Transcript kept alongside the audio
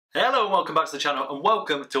Hello and welcome back to the channel and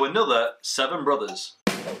welcome to another Seven Brothers.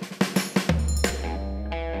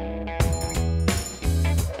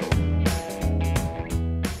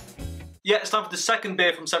 Yeah, it's time for the second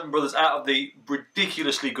beer from Seven Brothers out of the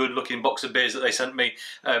ridiculously good looking box of beers that they sent me.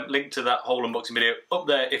 Link to that whole unboxing video up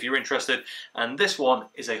there if you're interested. And this one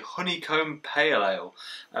is a Honeycomb Pale Ale.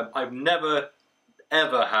 I've never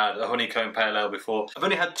ever had a Honeycomb Pale Ale before. I've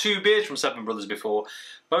only had two beers from Seven Brothers before,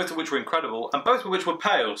 both of which were incredible and both of which were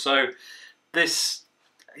pale. So this,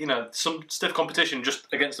 you know, some stiff competition just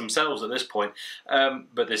against themselves at this point.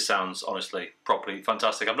 But this sounds honestly properly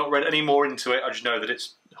fantastic. I've not read any more into it. I just know that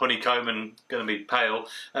it's honeycomb and going to be pale,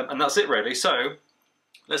 and that's it really. So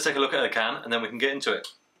let's take a look at the can and then we can get into it.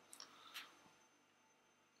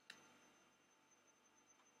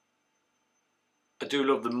 I do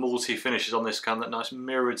love the malty finishes on this can, that nice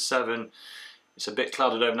mirrored 7. It's a bit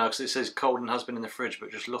clouded over now because it says cold and has been in the fridge,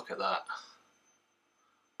 but just look at that.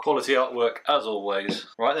 Quality artwork as always.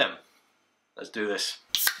 Right then, let's do this.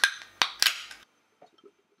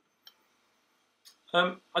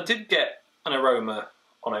 I did get an aroma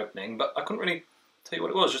on opening, but I couldn't really tell you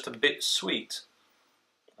what it was, just a bit sweet.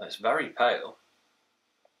 It's very pale.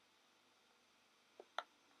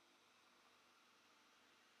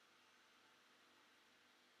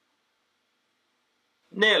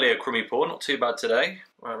 Nearly a crummy pour, not too bad today.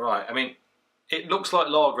 Right, I mean, it looks like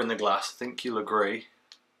lager in the glass, I think you'll agree.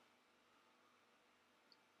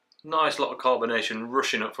 Nice lot of carbonation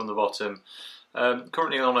rushing up from the bottom.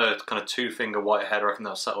 Currently on a kind of 2-finger white head. I reckon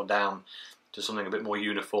that'll settle down to something a bit more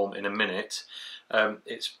uniform in a minute. I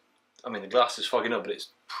mean, the glass is fogging up, but it's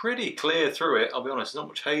pretty clear through it, I'll be honest. There's not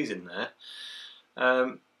much haze in there.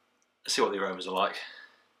 Let's see what the aromas are like.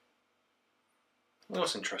 Well,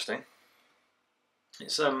 that's interesting.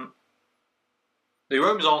 It's the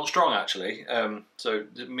aromas aren't strong actually, so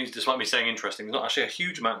despite me saying interesting, there's not actually a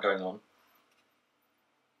huge amount going on.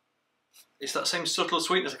 It's that same subtle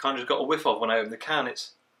sweetness I kind of just got a whiff of when I opened the can.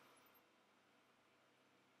 It's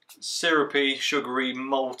syrupy, sugary,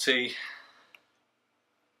 malty.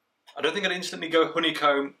 I don't think I'd instantly go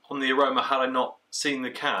honeycomb on the aroma had I not seen the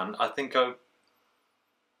can. I think I've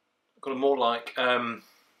got a more like,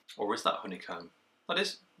 or is that honeycomb? That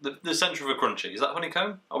is the centre of a Crunchie. Is that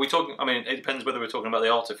honeycomb? Are we talking? I mean, it depends whether we're talking about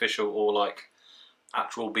the artificial or like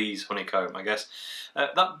actual bees honeycomb, I guess.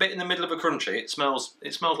 That bit in the middle of a Crunchie, it smells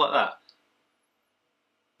like that.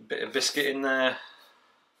 A bit of biscuit in there.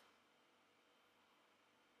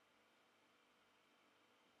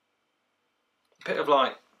 A bit of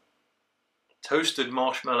like toasted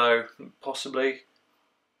marshmallow, possibly.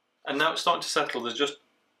 And now it's starting to settle. There's just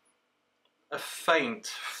a faint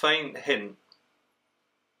hint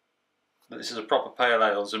that this is a proper pale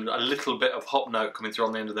ale. There's a little bit of hop note coming through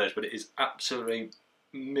on the end of those, but it is absolutely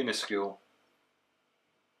minuscule.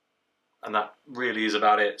 And that really is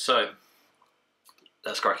about it. So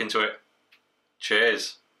let's crack into it.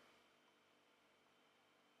 Cheers.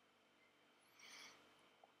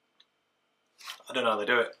 I don't know how they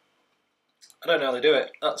do it. I don't know how they do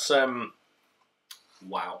it. That's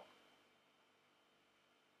wow.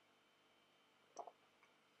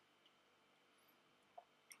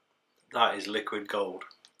 That is liquid gold.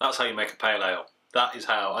 That's how you make a pale ale. That is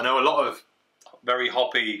how. I know a lot of very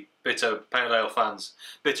hoppy, bitter pale ale fans,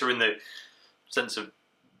 bitter in the sense of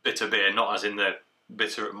bitter beer, not as in the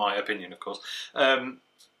bitter, in my opinion, of course,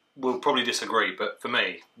 will probably disagree. But for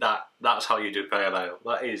me, that's how you do pale ale.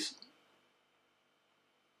 That is.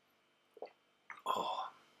 Oh.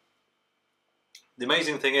 The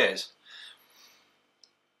amazing thing is,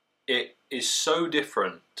 it is so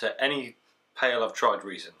different to any pale I've tried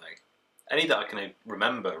recently. Any that I can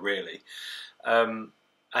remember, really. And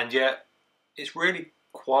yet, it's really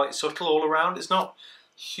quite subtle all around. It's not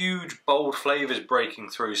huge, bold flavours breaking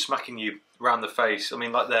through, smacking you around the face. I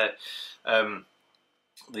mean, like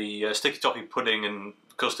the sticky toffee pudding and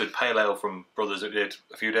custard pale ale from Brothers that we did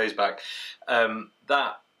a few days back.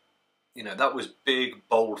 That was big,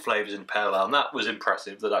 bold flavours in pale ale, and that was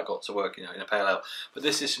impressive that got to work, in a pale ale. But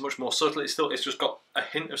this is much more subtle. It's just got a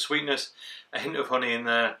hint of sweetness, a hint of honey in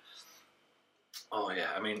there. Oh yeah,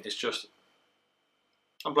 I mean, it's just,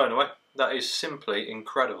 I'm blown away. That is simply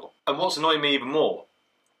incredible. And what's annoying me even more,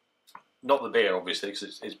 not the beer obviously,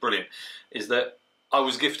 because it's brilliant, is that I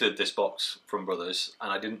was gifted this box from Brothers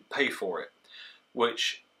and I didn't pay for it,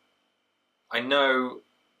 which I know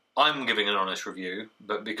I'm giving an honest review,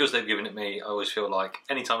 but because they've given it me, I always feel like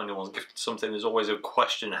anytime anyone's gifted something, there's always a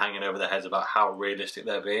question hanging over their heads about how realistic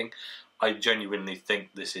they're being. I genuinely think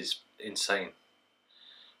this is insane.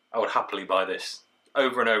 I would happily buy this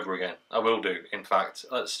over and over again. I will do, in fact.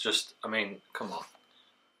 Let's just, I mean, come on.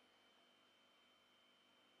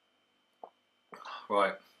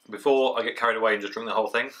 Right, before I get carried away and just drink the whole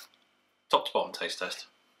thing, top to bottom taste test.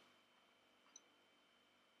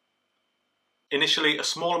 Initially, a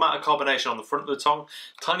small amount of carbonation on the front of the tongue,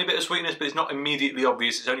 tiny bit of sweetness, but it's not immediately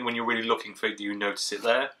obvious. It's only when you're really looking for it do you notice it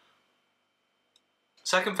there.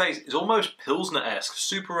 Second phase is almost Pilsner-esque,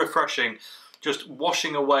 super refreshing, just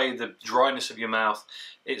washing away the dryness of your mouth.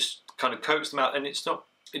 It's kind of coats the mouth, and it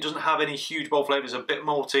doesn't have any huge bold flavours, a bit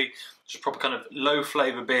malty, just proper kind of low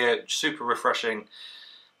flavour beer, super refreshing.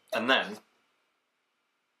 And then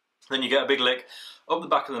you get a big lick up the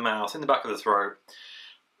back of the mouth, in the back of the throat,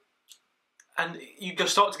 and you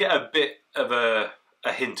start to get a bit of a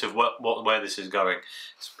hint of where this is going.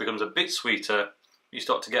 It becomes a bit sweeter. You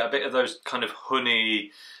start to get a bit of those kind of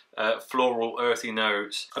honey, floral, earthy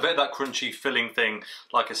notes. A bit of that crunchy filling thing,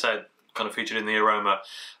 like I said, kind of featured in the aroma.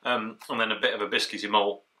 And then a bit of a biscuity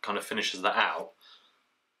malt kind of finishes that out.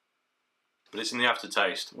 But it's in the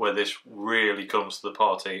aftertaste where this really comes to the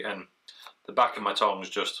party, and the back of my tongue is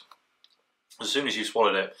just, as soon as you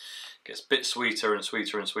swallowed it, gets a bit sweeter and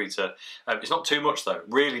sweeter and sweeter. It's not too much though,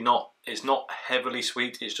 really not. It's not heavily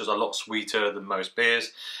sweet, it's just a lot sweeter than most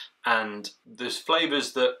beers. And there's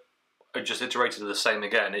flavours that are just iterated the same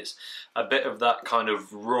again. It's a bit of that kind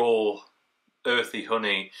of raw, earthy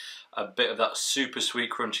honey, a bit of that super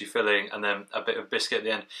sweet crunchy filling, and then a bit of biscuit at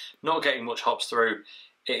the end. Not getting much hops through.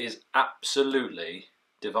 It is absolutely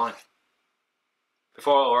divine.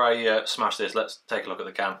 Before I smash this, let's take a look at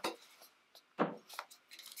the can.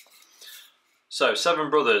 So,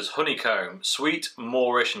 Seven Brothers Honeycomb, sweet,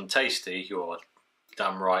 moreish and tasty, you're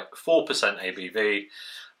damn right, 4% ABV.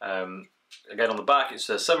 Again on the back it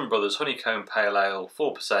says Seven Brothers Honeycomb Pale Ale,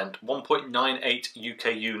 4%, 1.98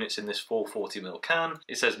 UK units in this 440ml can.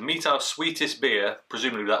 It says, meet our sweetest beer,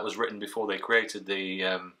 presumably that was written before they created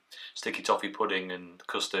the sticky toffee pudding and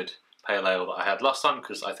custard pale ale that I had last time,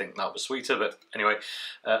 because I think that was sweeter, but anyway.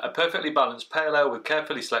 A perfectly balanced pale ale with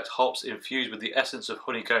carefully selected hops infused with the essence of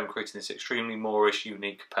honeycomb, creating this extremely moreish,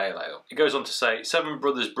 unique pale ale. It goes on to say, Seven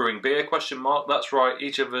Brothers brewing beer, question mark. That's right,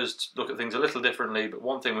 each of us look at things a little differently, but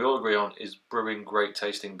one thing we all agree on is brewing great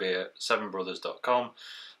tasting beer. sevenbrothers.com.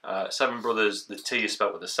 Seven Brothers, the T is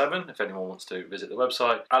spelled with a 7, if anyone wants to visit the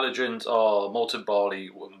website. Allergens are malted barley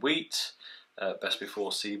and wheat, best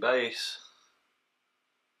before sea base.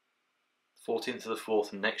 14th of the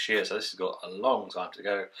 4th next year, so this has got a long time to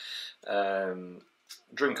go.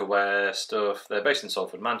 Drink aware stuff. They're based in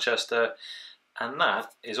Salford, Manchester, and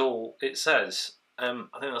that is all it says. I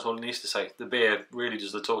think that's all it needs to say. The beer really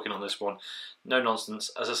does the talking on this one. No nonsense.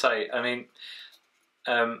 As I say, I mean,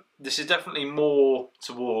 this is definitely more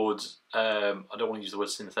towards, I don't want to use the word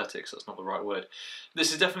synthetics, that's not the right word.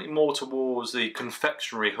 This is definitely more towards the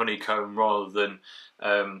confectionery honeycomb rather than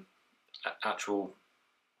actual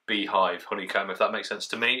beehive honeycomb, if that makes sense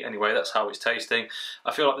to me. Anyway, that's how it's tasting.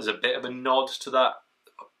 I feel like there's a bit of a nod to that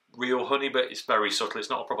real honey, but it's very subtle. It's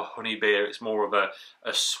not a proper honey beer, it's more of a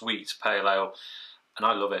sweet pale ale, and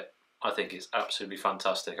I love it. I think it's absolutely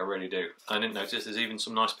fantastic, I really do. I didn't notice there's even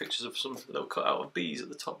some nice pictures of some little cut out of bees at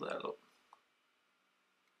the top there, look.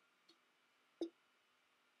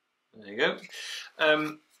 There you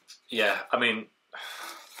go. Yeah, I mean,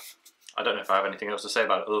 I don't know if I have anything else to say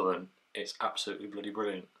about it other than it's absolutely bloody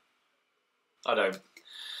brilliant. I don't.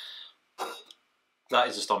 That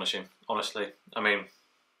is astonishing, honestly. I mean,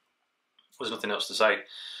 there's nothing else to say.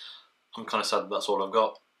 I'm kind of sad that that's all I've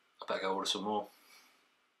got. I better go order some more.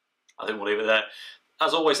 I think we'll leave it there.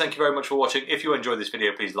 As always, thank you very much for watching. If you enjoyed this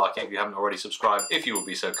video, please like it. If you haven't already, subscribe if you will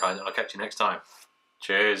be so kind, and I'll catch you next time.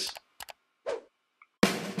 Cheers.